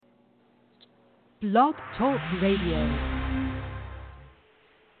Blog Talk Radio.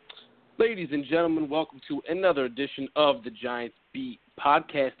 Ladies and gentlemen, welcome to another edition of the Giants Beat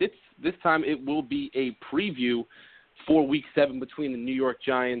podcast. This time it will be a preview for Week 7 between the New York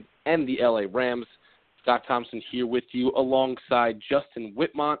Giants and the LA Rams. Scott Thompson here with you alongside Justin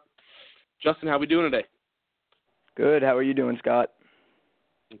Witmondt. Justin, how are we doing today? Good. How are you doing, Scott?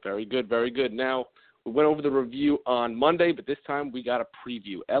 Very good, very good. Now, we went over the review on Monday, but this time we got a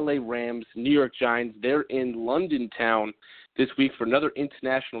preview. LA Rams, New York Giants, they're in London town this week for another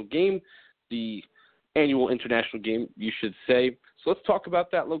international game, the annual international game, you should say. So let's talk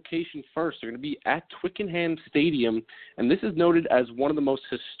about that location first. They're going to be at Twickenham Stadium, and this is noted as one of the most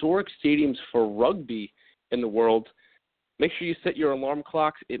historic stadiums for rugby in the world. Make sure you set your alarm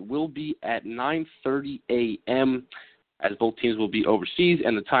clocks. It will be at 9:30 a.m., as both teams will be overseas,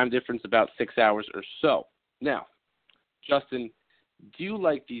 and the time difference about 6 hours or so. Now, Justin, do you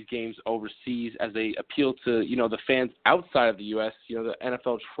like these games overseas as they appeal to, the fans outside of the U.S., the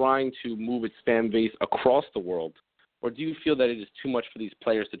NFL trying to move its fan base across the world? Or do you feel that it is too much for these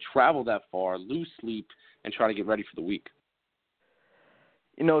players to travel that far, lose sleep, and try to get ready for the week?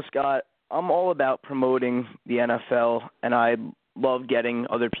 Scott, I'm all about promoting the NFL, and I love getting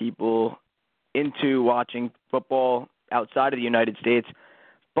other people into watching football outside of the United States.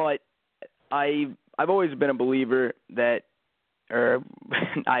 But I've always been a believer that, or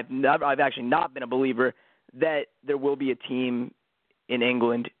I've actually not been a believer that there will be a team in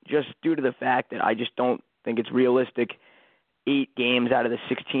England, just due to the fact that I just don't think it's realistic 8 games out of the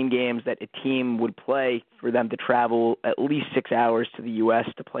 16 games that a team would play for them to travel at least 6 hours to the U.S.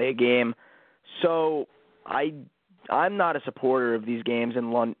 to play a game. So I'm not a supporter of these games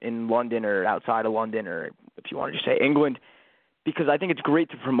in London or outside of London, or if you want to just say England, because I think it's great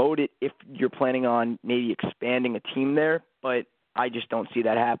to promote it if you're planning on maybe expanding a team there, but I just don't see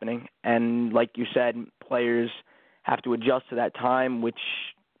that happening. And like you said, players have to adjust to that time, which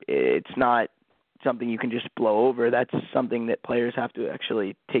it's not something you can just blow over. That's something that players have to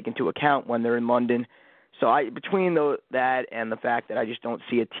actually take into account when they're in London. So between that and the fact that I just don't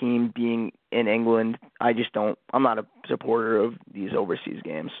see a team being in England, I'm not a supporter of these overseas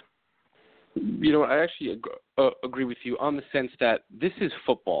games. I actually agree with you on the sense that this is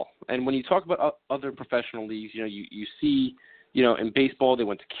football. And when you talk about other professional leagues, you see, in baseball, they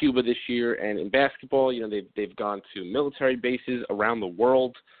went to Cuba this year, and in basketball, they've gone to military bases around the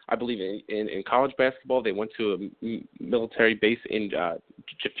world. I believe in college basketball, they went to a military base in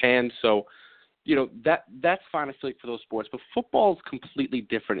Japan. So, that's fine, I feel like, for those sports. But football is completely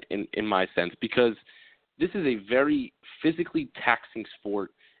different in my sense, because this is a very physically taxing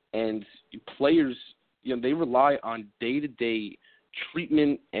sport, and players, they rely on day-to-day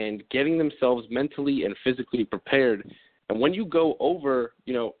treatment and getting themselves mentally and physically prepared. And when you go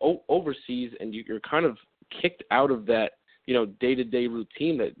overseas and you're kind of kicked out of that, day-to-day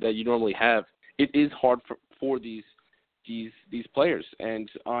routine that you normally have, it is hard for these players.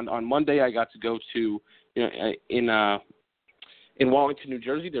 And on Monday, I got to go to, in Wallington, New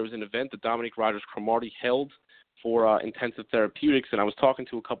Jersey, there was an event that Dominique Rodgers-Cromartie held for intensive therapeutics, and I was talking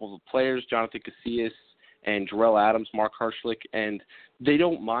to a couple of the players, Jonathan Casillas and Jarrell Adams, Mark Herschlick, and they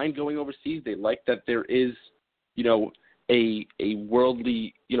don't mind going overseas. They like that there is, a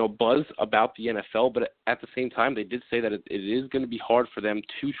worldly, buzz about the NFL, but at the same time, they did say that it is going to be hard for them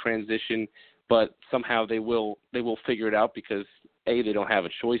to transition, but somehow they will figure it out because, A, they don't have a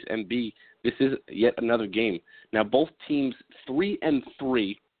choice, and B, this is yet another game. Now, both teams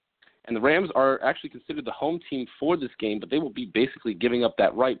 3-3, and the Rams are actually considered the home team for this game, but they will be basically giving up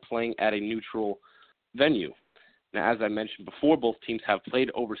that right, playing at a neutral venue. Now, as I mentioned before, both teams have played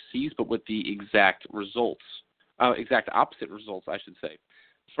overseas, but with the exact opposite results, I should say.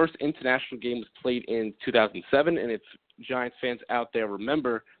 The first international game was played in 2007, and if Giants fans out there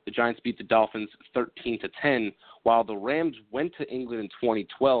remember, the Giants beat the Dolphins 13-10, while the Rams went to England in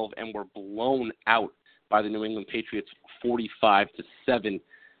 2012 and were blown out by the New England Patriots 45-7.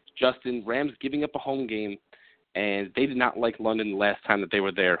 Justin, Rams giving up a home game, and they did not like London the last time that they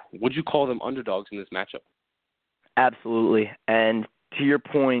were there. Would you call them underdogs in this matchup? Absolutely. And to your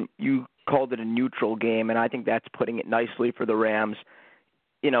point, you called it a neutral game, and I think that's putting it nicely for the Rams.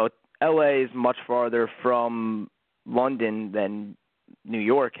 LA is much farther from London than New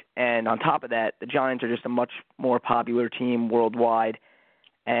York, and on top of that, the Giants are just a much more popular team worldwide,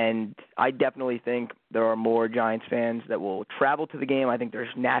 and I definitely think there are more Giants fans that will travel to the game. I think there's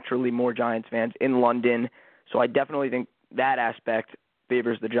naturally more Giants fans in London, so I definitely think that aspect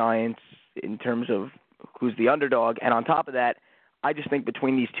favors the Giants in terms of who's the underdog. And on top of that, I just think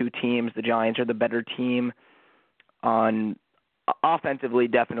between these two teams, the Giants are the better team on Offensively,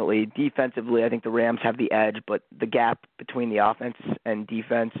 definitely. Defensively, I think the Rams have the edge, but the gap between the offense and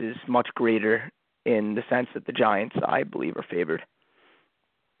defense is much greater in the sense that the Giants, I believe, are favored.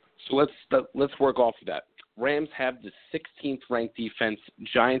 So let's work off of that. Rams have the 16th ranked defense.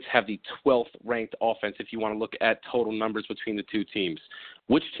 Giants have the 12th ranked offense. If you want to look at total numbers between the two teams,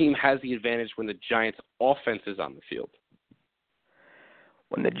 which team has the advantage when the Giants' offense is on the field?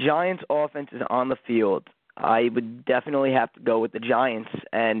 When the Giants' offense is on the field, I would definitely have to go with the Giants,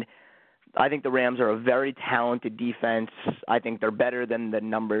 and I think the Rams are a very talented defense. I think they're better than the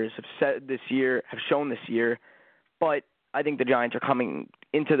numbers have shown this year, but I think the Giants are coming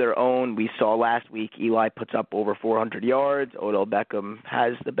into their own. We saw last week Eli puts up over 400 yards. Odell Beckham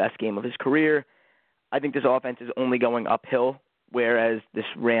has the best game of his career. I think this offense is only going uphill, whereas this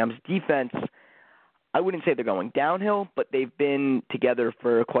Rams defense, I wouldn't say they're going downhill, but they've been together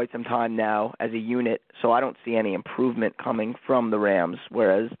for quite some time now as a unit, so I don't see any improvement coming from the Rams,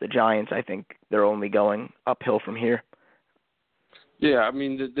 whereas the Giants, I think they're only going uphill from here. Yeah, I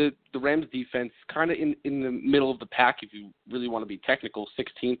mean, the Rams defense kind of in the middle of the pack, if you really want to be technical,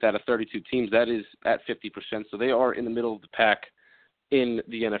 16th out of 32 teams. That is at 50%, so they are in the middle of the pack in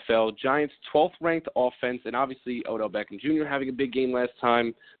the NFL. Giants, 12th ranked offense, and obviously Odell Beckham Jr. having a big game last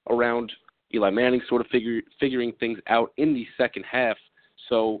time around. Eli Manning sort of figuring things out in the second half.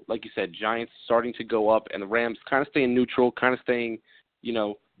 So, like you said, Giants starting to go up, and the Rams kind of staying neutral, kind of staying,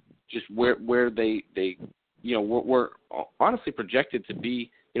 just where they we're honestly projected to be,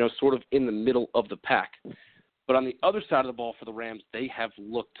 sort of in the middle of the pack. But on the other side of the ball for the Rams, they have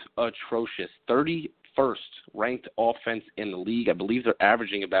looked atrocious. 31st ranked offense in the league. I believe they're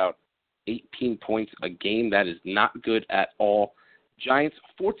averaging about 18 points a game. That is not good at all. Giants,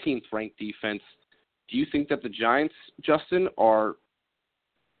 14th ranked defense. Do you think that the Giants, Justin, have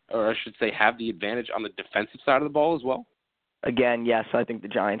the advantage on the defensive side of the ball as well? Again, yes, I think the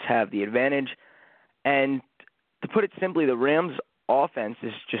Giants have the advantage. And to put it simply, the Rams' offense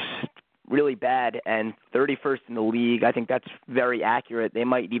is just really bad and 31st in the league. I think that's very accurate. They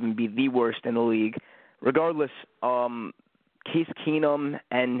might even be the worst in the league. Regardless, Case Keenum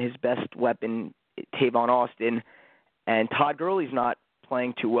and his best weapon, Tavon Austin, and Todd Gurley's not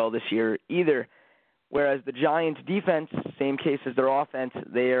playing too well this year either. Whereas the Giants' defense, same case as their offense,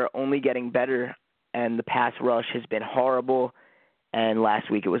 they are only getting better, and the pass rush has been horrible, and last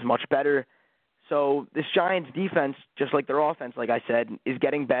week it was much better. So this Giants defense, just like their offense, like I said, is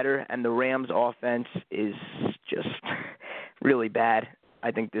getting better, and the Rams offense is just really bad.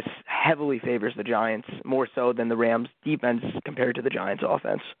 I think this heavily favors the Giants, more so than the Rams defense compared to the Giants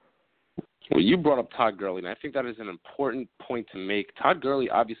offense. Well, you brought up Todd Gurley, and I think that is an important point to make. Todd Gurley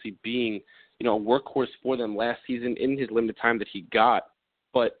obviously being, a workhorse for them last season in his limited time that he got.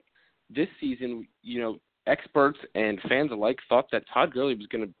 But this season, experts and fans alike thought that Todd Gurley was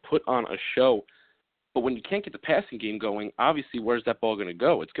going to put on a show. But when you can't get the passing game going, obviously where's that ball going to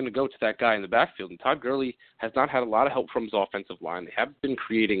go? It's going to go to that guy in the backfield. And Todd Gurley has not had a lot of help from his offensive line. They haven't been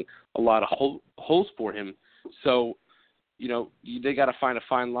creating a lot of holes for him. So, they got to find a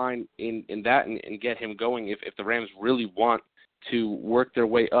fine line in that and get him going if the Rams really want to work their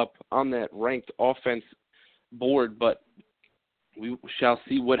way up on that ranked offense board. But we shall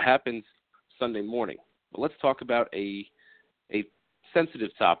see what happens Sunday morning. But let's talk about a sensitive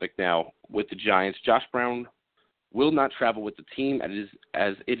topic now with the Giants. Josh Brown will not travel with the team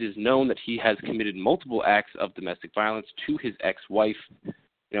as it is known that he has committed multiple acts of domestic violence to his ex-wife.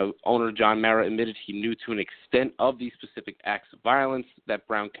 Owner John Mara admitted he knew to an extent of these specific acts of violence that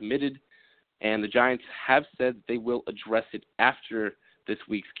Brown committed, and the Giants have said they will address it after this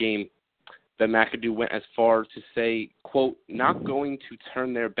week's game. Ben McAdoo went as far to say, quote, not going to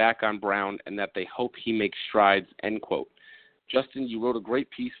turn their back on Brown and that they hope he makes strides, end quote. Justin, you wrote a great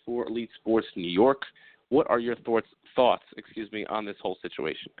piece for Elite Sports New York. What are your thoughts on this whole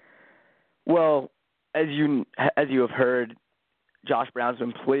situation? Well, as you have heard, Josh Brown's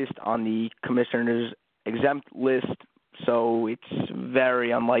been placed on the commissioner's exempt list, so it's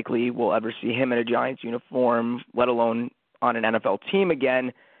very unlikely we'll ever see him in a Giants uniform, let alone on an NFL team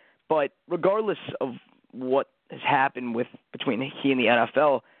again. But regardless of what has happened between he and the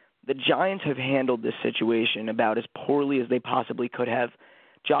NFL, the Giants have handled this situation about as poorly as they possibly could have.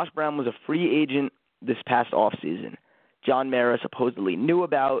 Josh Brown was a free agent this past offseason. John Mara supposedly knew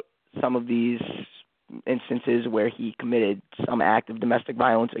about some of these instances where he committed some act of domestic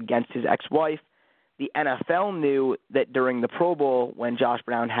violence against his ex-wife. The NFL knew that during the Pro Bowl, when Josh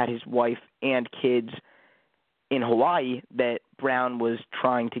Brown had his wife and kids in Hawaii, that Brown was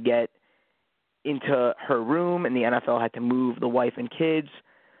trying to get into her room, and the NFL had to move the wife and kids.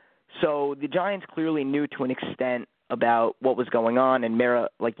 So the Giants clearly knew to an extent about what was going on, and Mara,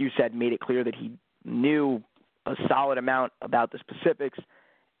 like you said, made it clear that he knew a solid amount about the specifics,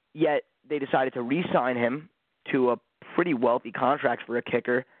 yet they decided to re-sign him to a pretty wealthy contract for a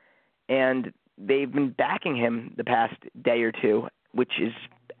kicker, and they've been backing him the past day or two, which is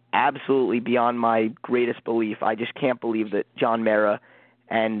absolutely beyond my greatest belief. I just can't believe that John Mara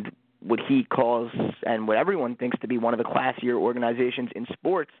and what he calls and what everyone thinks to be one of the classier organizations in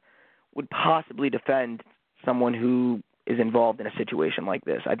sports would possibly defend someone who is involved in a situation like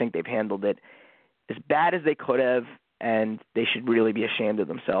this. I think they've handled it as bad as they could have, and they should really be ashamed of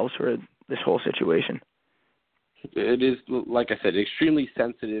themselves for this whole situation. It is, like I said, extremely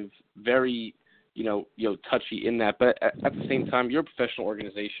sensitive, very, touchy in that. But at the same time, you're a professional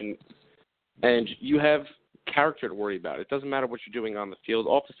organization, and you have character to worry about. It doesn't matter what you're doing on the field.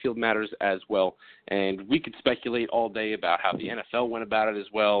 Off the field matters as well. And we could speculate all day about how the NFL went about it as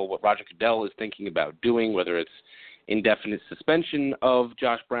well, what Roger Goodell is thinking about doing, whether it's indefinite suspension of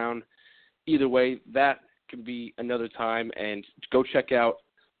Josh Brown. Either way, that could be another time. And go check out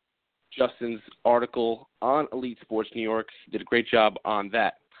Justin's article on Elite Sports New York. He did a great job on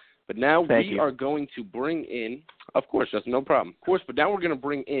that. But now we are going to bring in, of course, Justin, no problem. Of course, but now we're going to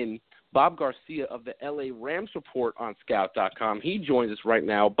bring in Bob Garcia of the LA Rams Report on Scout.com. He joins us right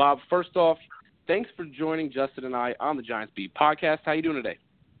now. Bob, first off, thanks for joining Justin and I on the Giants Beat podcast. How you doing today?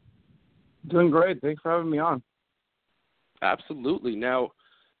 Doing great. Thanks for having me on. Absolutely. Now,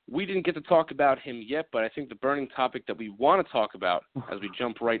 we didn't get to talk about him yet, but I think the burning topic that we want to talk about as we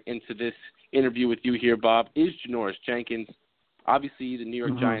jump right into this interview with you here, Bob, is Janoris Jenkins. Obviously, the New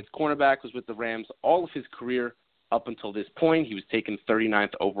York Giants cornerback was with the Rams all of his career up until this point. He was taken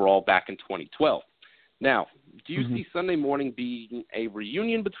 39th overall back in 2012. Now, do you see Sunday morning being a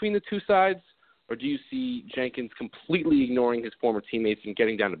reunion between the two sides, or do you see Jenkins completely ignoring his former teammates and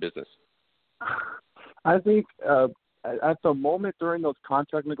getting down to business? I think at the moment during those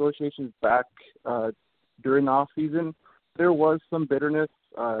contract negotiations back during the offseason, there was some bitterness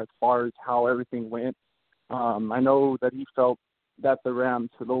as far as how everything went. I know that he felt that the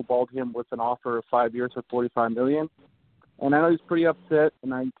Rams lowballed him with an offer of 5 years for $45 million. And I know he's pretty upset,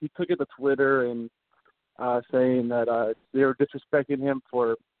 and he took it to Twitter and saying that they were disrespecting him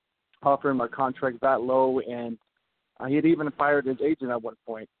for offering him a contract that low, and he had even fired his agent at one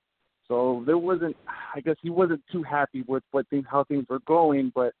point. So I guess he wasn't too happy with how things were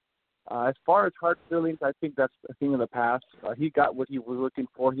going, but as far as hard feelings, I think that's a thing of the past. He got what he was looking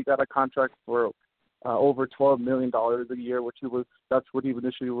for. He got a contract for over $12 million a year, that's what he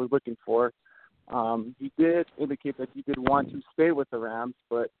initially was looking for. He did indicate that he did want to stay with the Rams,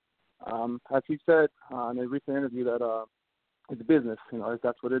 but as he said in a recent interview that it's business,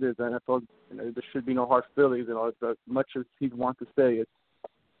 that's what it is. And I thought there should be no hard feelings, as much as he'd want to stay.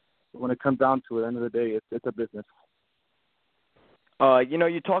 When it comes down to it, at the end of the day, it's a business.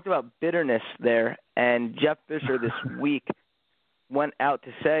 You talked about bitterness there, and Jeff Fisher this week went out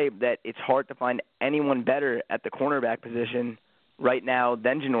to say that it's hard to find anyone better at the cornerback position right now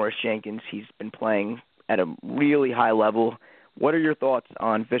than Janoris Jenkins. He's been playing at a really high level. What are your thoughts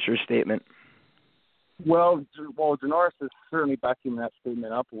on Fisher's statement? Well, Janoris is certainly backing that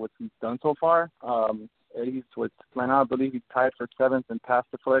statement up with what he's done so far. Right now, I believe he's tied for 7th in pass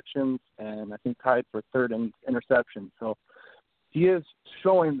deflections, and I think tied for 3rd in interceptions. So he is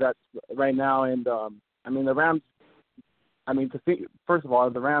showing that right now. And the Rams. First of all,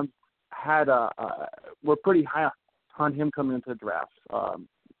 the Rams were pretty high on him coming into the draft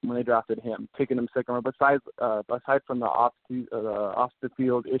when they drafted him, taking him second round. Aside from the off the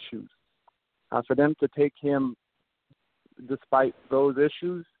field issues, for them to take him despite those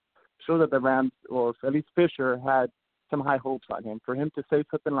issues, show that the Rams, or at least Fisher, had some high hopes on him. For him to say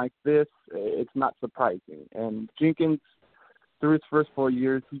something like this, it's not surprising. And Jenkins, through his first 4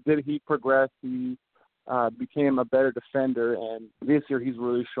 years, he progressed. He became a better defender, and this year he's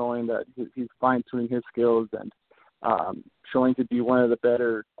really showing that he's fine-tuning his skills and showing to be one of the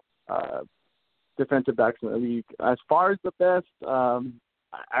better defensive backs in the league. As far as the best,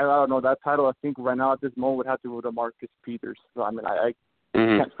 I don't know, that title I think right now at this moment would have to go to Marcus Peters. So, I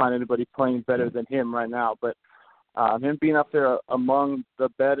can't find anybody playing better than him right now, but him being up there among the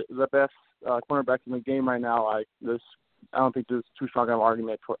best cornerbacks in the game right now, I don't think there's too strong of an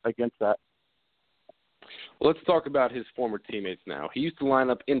argument against that. Well, let's talk about his former teammates now. He used to line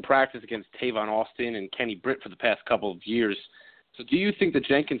up in practice against Tavon Austin and Kenny Britt for the past couple of years. So do you think that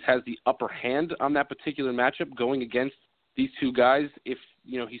Jenkins has the upper hand on that particular matchup going against these two guys if,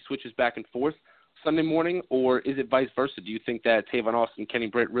 he switches back and forth Sunday morning, or is it vice versa? Do you think that Tavon Austin and Kenny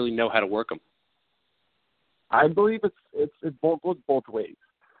Britt really know how to work him? I believe it goes both ways.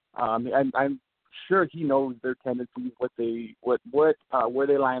 sure he knows their tendencies, where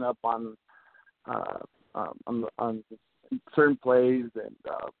they line up on certain plays and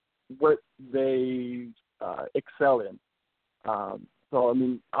what they excel in. So I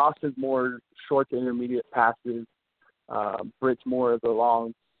mean, Austin's more short to intermediate passes. Britt's more of the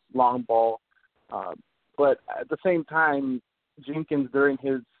long ball. But at the same time, Jenkins, during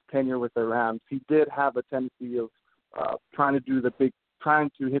his tenure with the Rams, he did have a tendency of trying to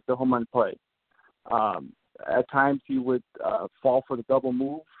hit the home run play. At times, he would fall for the double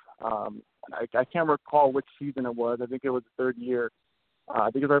move. I can't recall which season it was. I think it was the third year. I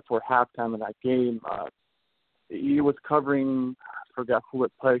think it was right before halftime in that game. He was covering, I forgot who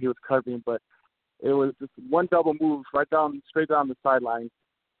it played he was covering, but it was just one double move straight down the sideline,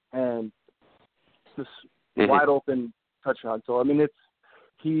 and just wide open touchdown. So I mean,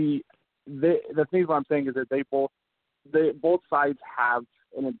 the thing what I'm saying is that both sides have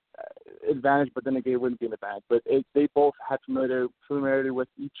an advantage, but then again, it wouldn't be an advantage. But they both had familiarity with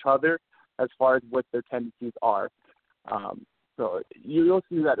each other as far as what their tendencies are. So you'll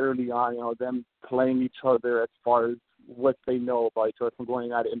see that early on, them playing each other as far as what they know about each other from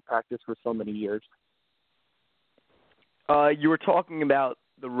going at it in practice for so many years. You were talking about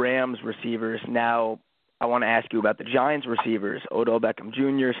the Rams receivers. Now I want to ask you about the Giants receivers, Odell Beckham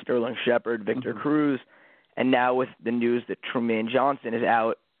Jr., Sterling Shepard, Victor Cruz, and now with the news that Trumaine Johnson is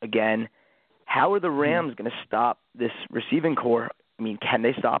out again, how are the Rams going to stop this receiving core? I mean, can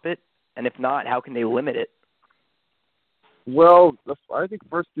they stop it? And if not, how can they limit it? Well, I think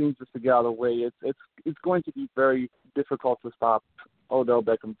first thing just to get out of the way, it's going to be very difficult to stop Odell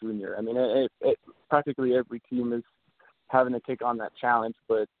Beckham Jr. I mean, practically every team is having to take on that challenge,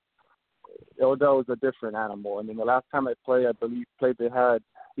 but Odell is a different animal. I mean, the last time I believe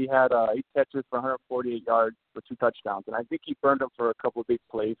he had 8 catches for 148 yards for 2 touchdowns, and I think he burned them for a couple of big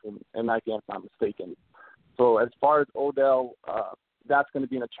plays in that game, if I'm not mistaken. So as far as Odell, that's going to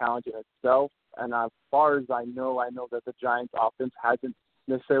be a challenge in itself. And as far as I know that the Giants' offense hasn't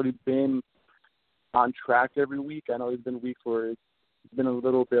necessarily been on track every week. I know there's been weeks where it's been a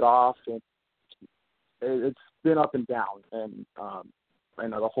little bit off, and it's been up and down. And I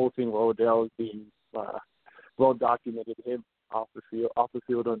know the whole thing with Odell is being well documented, him off the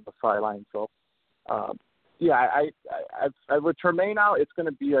field on the sideline. So, with Trumaine out, it's going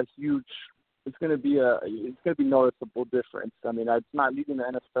to be it's going to be noticeable difference. I mean, it's not leading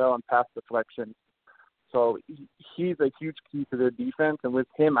the NFL in pass deflection. So he's a huge key to their defense, and with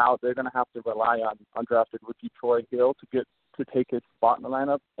him out, they're going to have to rely on undrafted rookie Troy Hill to take his spot in the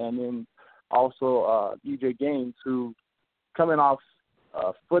lineup, and then also EJ Gaines, who coming off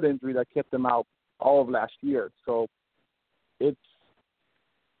a foot injury that kept him out all of last year. So it's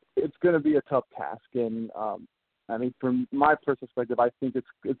going to be a tough task, and I mean, from my perspective, I think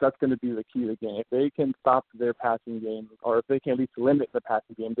that's going to be the key to the game. If they can stop their passing game, or if they can at least limit the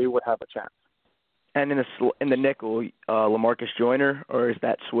passing game, they would have a chance. And in the nickel, LaMarcus Joyner, or is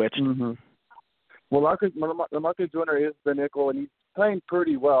that switched? Mm-hmm. Well, LaMarcus Joyner is the nickel, and he's playing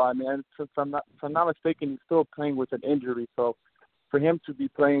pretty well. I mean, if I'm not mistaken, he's still playing with an injury. So for him to be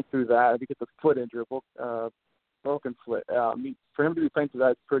playing through that, I think it's a foot injury, broken foot. For him to be playing through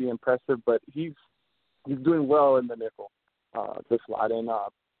that is pretty impressive. But he's doing well in the nickel, this slot, and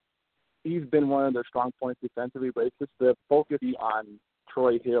he's been one of their strong points defensively. But it's just the focus on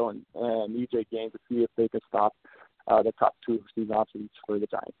Troy Hill and EJ Gaines to see if they can stop the top 2 receiving options for the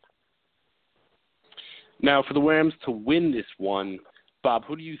Giants. Now, for the Rams to win this one, Bob,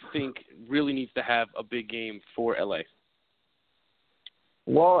 who do you think really needs to have a big game for LA?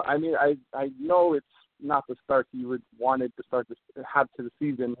 Well, I mean, I know it's not the start you would want it to start to have to the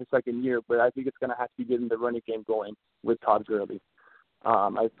season, his second year, but I think it's going to have to be getting the running game going with Todd Gurley.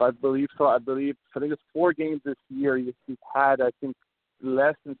 I believe so. I think it's 4 games this year. He's had, I think,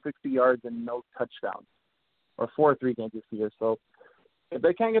 less than 60 yards and no touchdowns, or 4 or 3 games this year. So if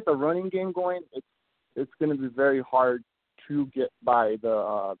they can't get the running game going, it's going to be very hard to get by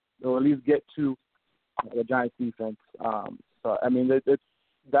or at least get to the Giants defense. So I mean,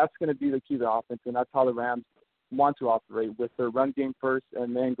 that's going to be the key to the offense, and that's how the Rams want to operate, with their run game first,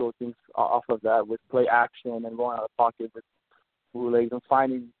 and then go things off of that with play action and going out of the pocket with bootlegs and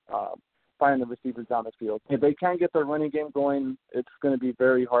finding the receivers down the field. If they can't get their running game going, it's going to be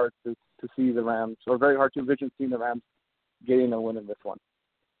very hard to see the Rams, or very hard to envision seeing the Rams getting a win in this one.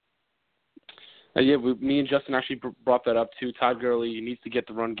 Me and Justin actually brought that up too. Todd Gurley needs to get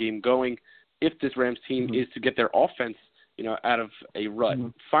the run game going if this Rams team is to get their offense, out of a rut. Mm-hmm.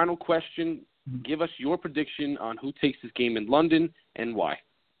 Final question, give us your prediction on who takes this game in London and why.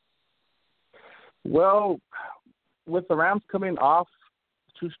 Well, with the Rams coming off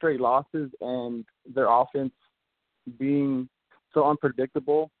 2 straight losses and their offense being so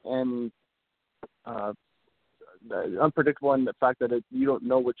unpredictable and unpredictable in the fact that you don't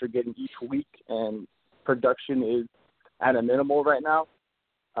know what you're getting each week, and production is at a minimal right now.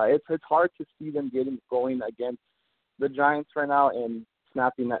 It's hard to see them going against the Giants right now and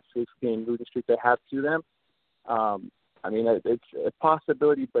snapping that 6-game losing streak they have to them. I mean, it's a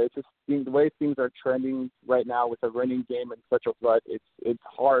possibility, but it's just the way things are trending right now with a running game and such a rut. It's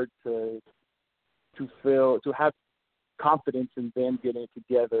hard to have confidence in them getting it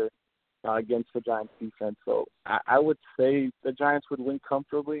together against the Giants defense. So I would say the Giants would win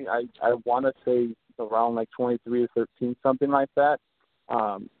comfortably. I want to say around like 23-13, something like that.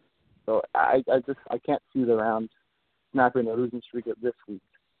 So I can't see the Rams snapping a losing streak this week.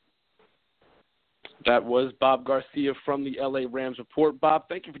 That was Bob Garcia from the LA Rams Report. Bob,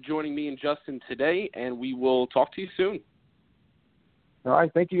 thank you for joining me and Justin today, and we will talk to you soon. All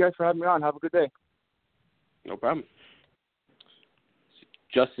right. Thank you guys for having me on. Have a good day. No problem.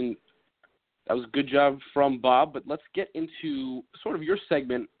 Justin, that was a good job from Bob, but let's get into sort of your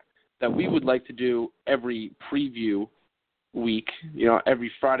segment that we would like to do every preview week,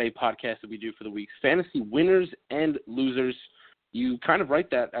 every Friday podcast that we do for the week's fantasy winners and losers. You kind of write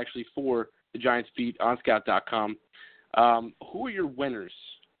that actually for the Giants Beat on Scout.com. Who are your winners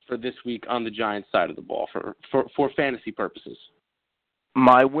for this week on the Giants side of the ball for fantasy purposes?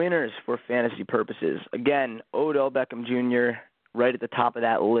 My winners for fantasy purposes, again, Odell Beckham Jr., right at the top of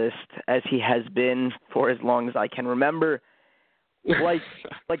that list, as he has been for as long as I can remember. Like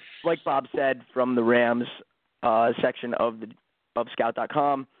Bob said from the Rams section of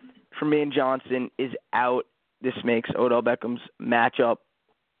Scout.com, Tremaine Johnson is out. This makes Odell Beckham's matchup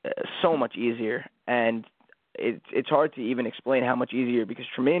so much easier, and it's hard to even explain how much easier, because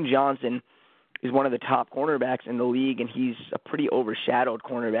Tremaine Johnson is one of the top cornerbacks in the league, and he's a pretty overshadowed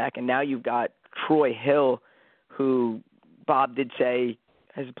cornerback. And now you've got Troy Hill, who Bob did say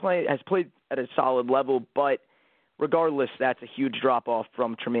has played at a solid level, but regardless, that's a huge drop-off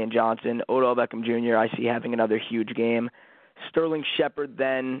from Tremaine Johnson. Odell Beckham Jr., I see having another huge game. Sterling Shepard,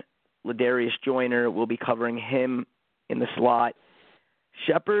 then Ladarius Joyner will be covering him in the slot.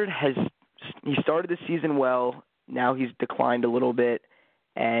 Shepard he started the season well. Now he's declined a little bit,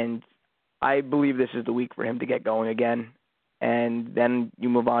 and I believe this is the week for him to get going again. And then you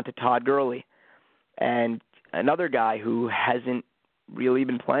move on to Todd Gurley, and another guy who hasn't really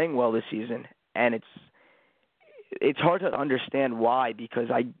been playing well this season. And it's hard to understand why, because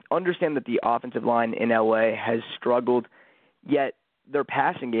I understand that the offensive line in LA has struggled, yet their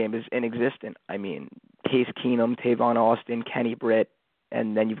passing game is inexistent. I mean, Case Keenum, Tavon Austin, Kenny Britt,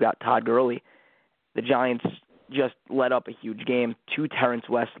 and then you've got Todd Gurley. The Giants just let up a huge game to Terrence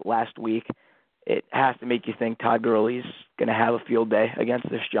West last week. It has to make you think Todd Gurley's going to have a field day against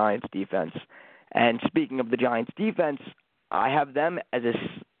this Giants defense. And speaking of the Giants defense, I have them as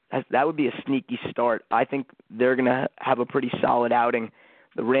that would be a sneaky start. I think they're going to have a pretty solid outing.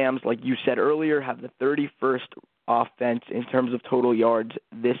 The Rams, like you said earlier, have the 31st offense in terms of total yards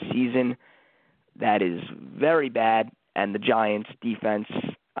this season. That is very bad. And the Giants defense,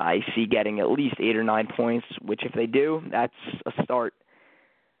 I see getting at least 8 or 9 points, which if they do, that's a start.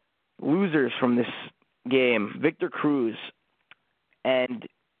 Losers from this game, Victor Cruz. And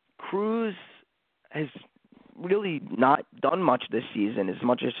Cruz has really not done much this season, as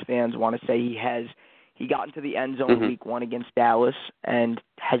much as fans want to say he has. He got into the end zone week 1 against Dallas and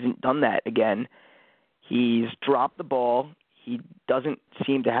hasn't done that again. He's dropped the ball. He doesn't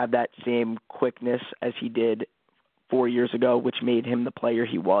seem to have that same quickness as he did 4 years ago, which made him the player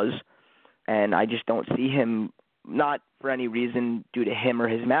he was. And I just don't see him, not for any reason due to him or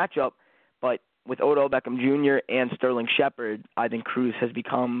his matchup, but with Odell Beckham Jr. and Sterling Shepard, I think Cruz has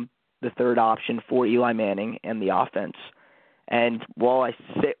become the third option for Eli Manning and the offense. And while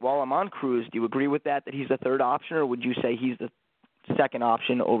I'm on Cruz, do you agree with that he's the third option, or would you say he's the second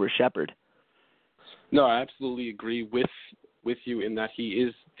option over Shepard? No, I absolutely agree with you in that he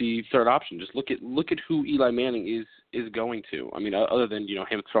is the third option. Just look at who Eli Manning is going to. I mean, other than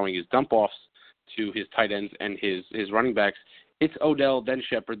him throwing his dump offs to his tight ends and his running backs, it's Odell, then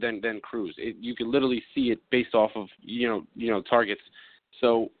Shepard, then Cruz. You can literally see it based off of targets.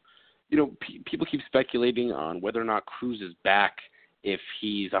 So people keep speculating on whether or not Cruz is back, if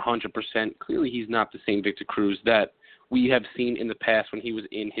he's 100%. Clearly, he's not the same Victor Cruz that we have seen in the past when he was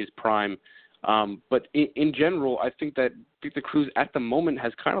in his prime. But in general, I think that Victor Cruz at the moment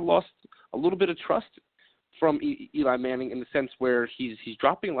has kind of lost a little bit of trust from Eli Manning, in the sense where he's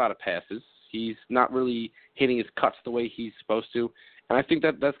dropping a lot of passes. He's not really hitting his cuts the way he's supposed to. And I think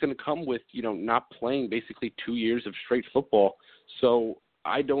that's going to come with, not playing basically 2 years of straight football. So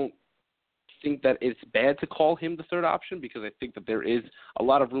I don't think that it's bad to call him the third option because I think that there is a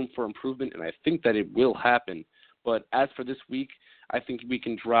lot of room for improvement, and I think that it will happen. But as for this week, I think we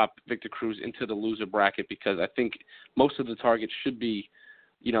can drop Victor Cruz into the loser bracket because I think most of the targets should be,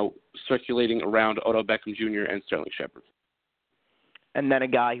 circulating around Odell Beckham Jr. and Sterling Shepard. And then a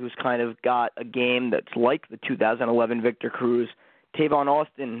guy who's kind of got a game that's like the 2011 Victor Cruz, Tavon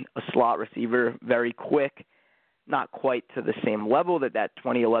Austin, a slot receiver, very quick, not quite to the same level that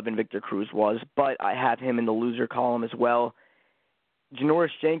 2011 Victor Cruz was, but I have him in the loser column as well. Janoris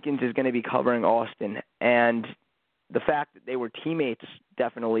Jenkins is going to be covering Austin, and the fact that they were teammates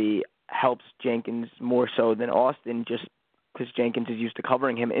definitely helps Jenkins more so than Austin, just because Jenkins is used to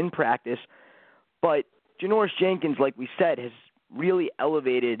covering him in practice. But Janoris Jenkins, like we said, has really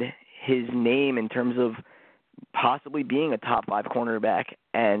elevated his name in terms of possibly being a top 5 cornerback,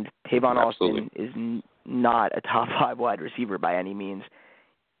 and Tavon Austin is not a top 5 wide receiver by any means.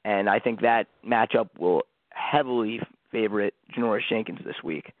 And I think that matchup will heavily favorite Janoris Jenkins this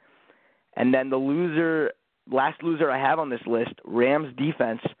week. And then the last loser I have on this list, Rams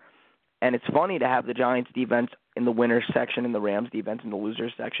defense. And it's funny to have the Giants defense in the winners section and the Rams defense in the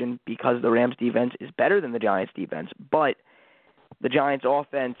losers section because the Rams defense is better than the Giants defense. But the Giants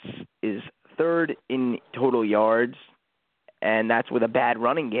offense is third in total yards, and that's with a bad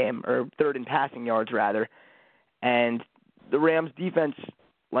running game, or third in passing yards rather. And the Rams defense,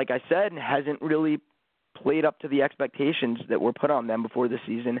 like I said, hasn't really played up to the expectations that were put on them before the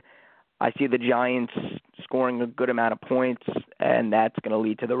season. I see the Giants scoring a good amount of points, and that's going to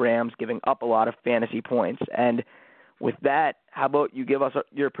lead to the Rams giving up a lot of fantasy points. And with that, how about you give us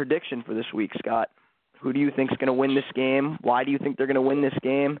your prediction for this week, Scott? Who do you think is going to win this game? Why do you think they're going to win this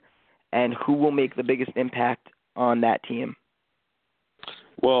game? And who will make the biggest impact on that team?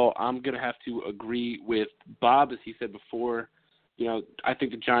 Well, I'm going to have to agree with Bob, as he said before. I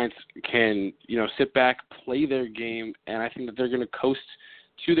think the Giants can, sit back, play their game, and I think that they're going to coast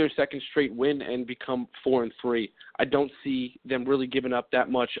to their second straight win and become 4-3. I don't see them really giving up that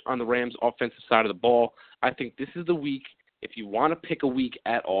much on the Rams' offensive side of the ball. I think this is the week, if you want to pick a week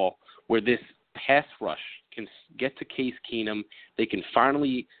at all, where this pass rush can get to Case Keenum. They can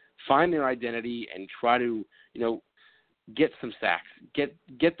finally find their identity and try to, get some sacks,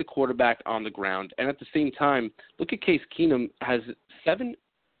 get the quarterback on the ground. And at the same time, look at Case Keenum has 7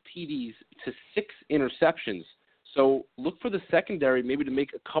 TDs to 6 interceptions. So look for the secondary maybe to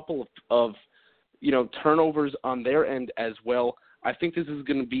make a couple of turnovers on their end as well. I think this is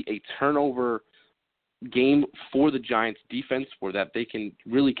going to be a turnover game for the Giants defense where that they can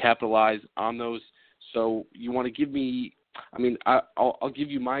really capitalize on those. So you want to give me, I'll give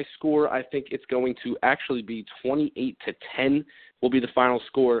you my score. I think it's going to actually be 28-10 will be the final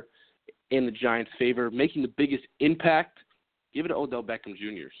score in the Giants' favor. Making the biggest impact, give it to Odell Beckham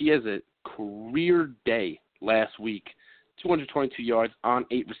Jr. He has a career day last week, 222 yards on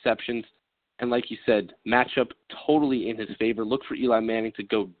 8 receptions. And like you said, matchup totally in his favor. Look for Eli Manning to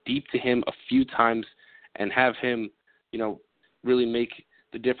go deep to him a few times and have him, really make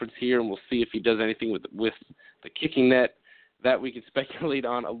the difference here. And we'll see if he does anything with the kicking net. That we can speculate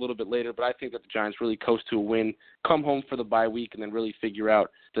on a little bit later. But I think that the Giants really coast to a win, come home for the bye week, and then really figure out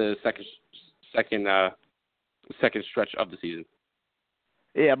the second stretch of the season.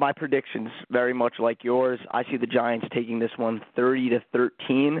 Yeah, my prediction's very much like yours. I see the Giants taking this one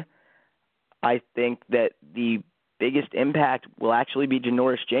 30-13. I think that the biggest impact will actually be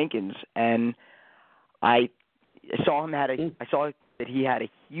Janoris Jenkins, and I saw that he had a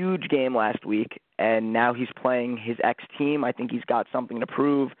huge game last week, and now he's playing his ex-team. I think he's got something to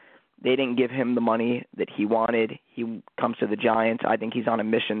prove. They didn't give him the money that he wanted. He comes to the Giants. I think he's on a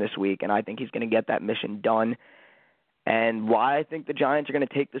mission this week, and I think he's going to get that mission done. And why I think the Giants are going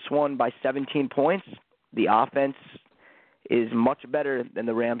to take this one by 17 points, the offense is much better than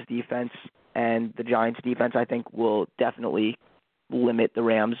the Rams' defense, and the Giants' defense, I think, will definitely limit the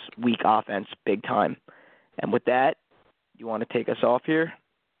Rams' weak offense big time. And with that, you want to take us off here?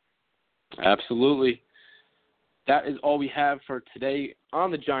 Absolutely. That is all we have for today on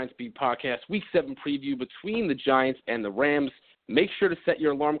the Giants Beat Podcast, Week 7 preview between the Giants and the Rams. Make sure to set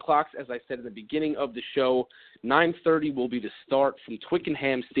your alarm clocks, as I said at the beginning of the show. 9:30 will be the start from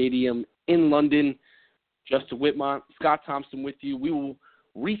Twickenham Stadium in London. Justin Witmondt, Scott Thompson with you. We will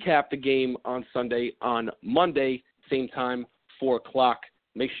recap the game on Sunday. On Monday, same time, 4 o'clock.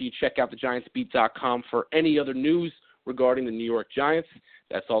 Make sure you check out thegiantsbeat.com for any other news regarding the New York Giants.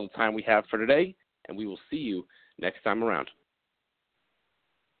 That's all the time we have for today, and we will see you next time around.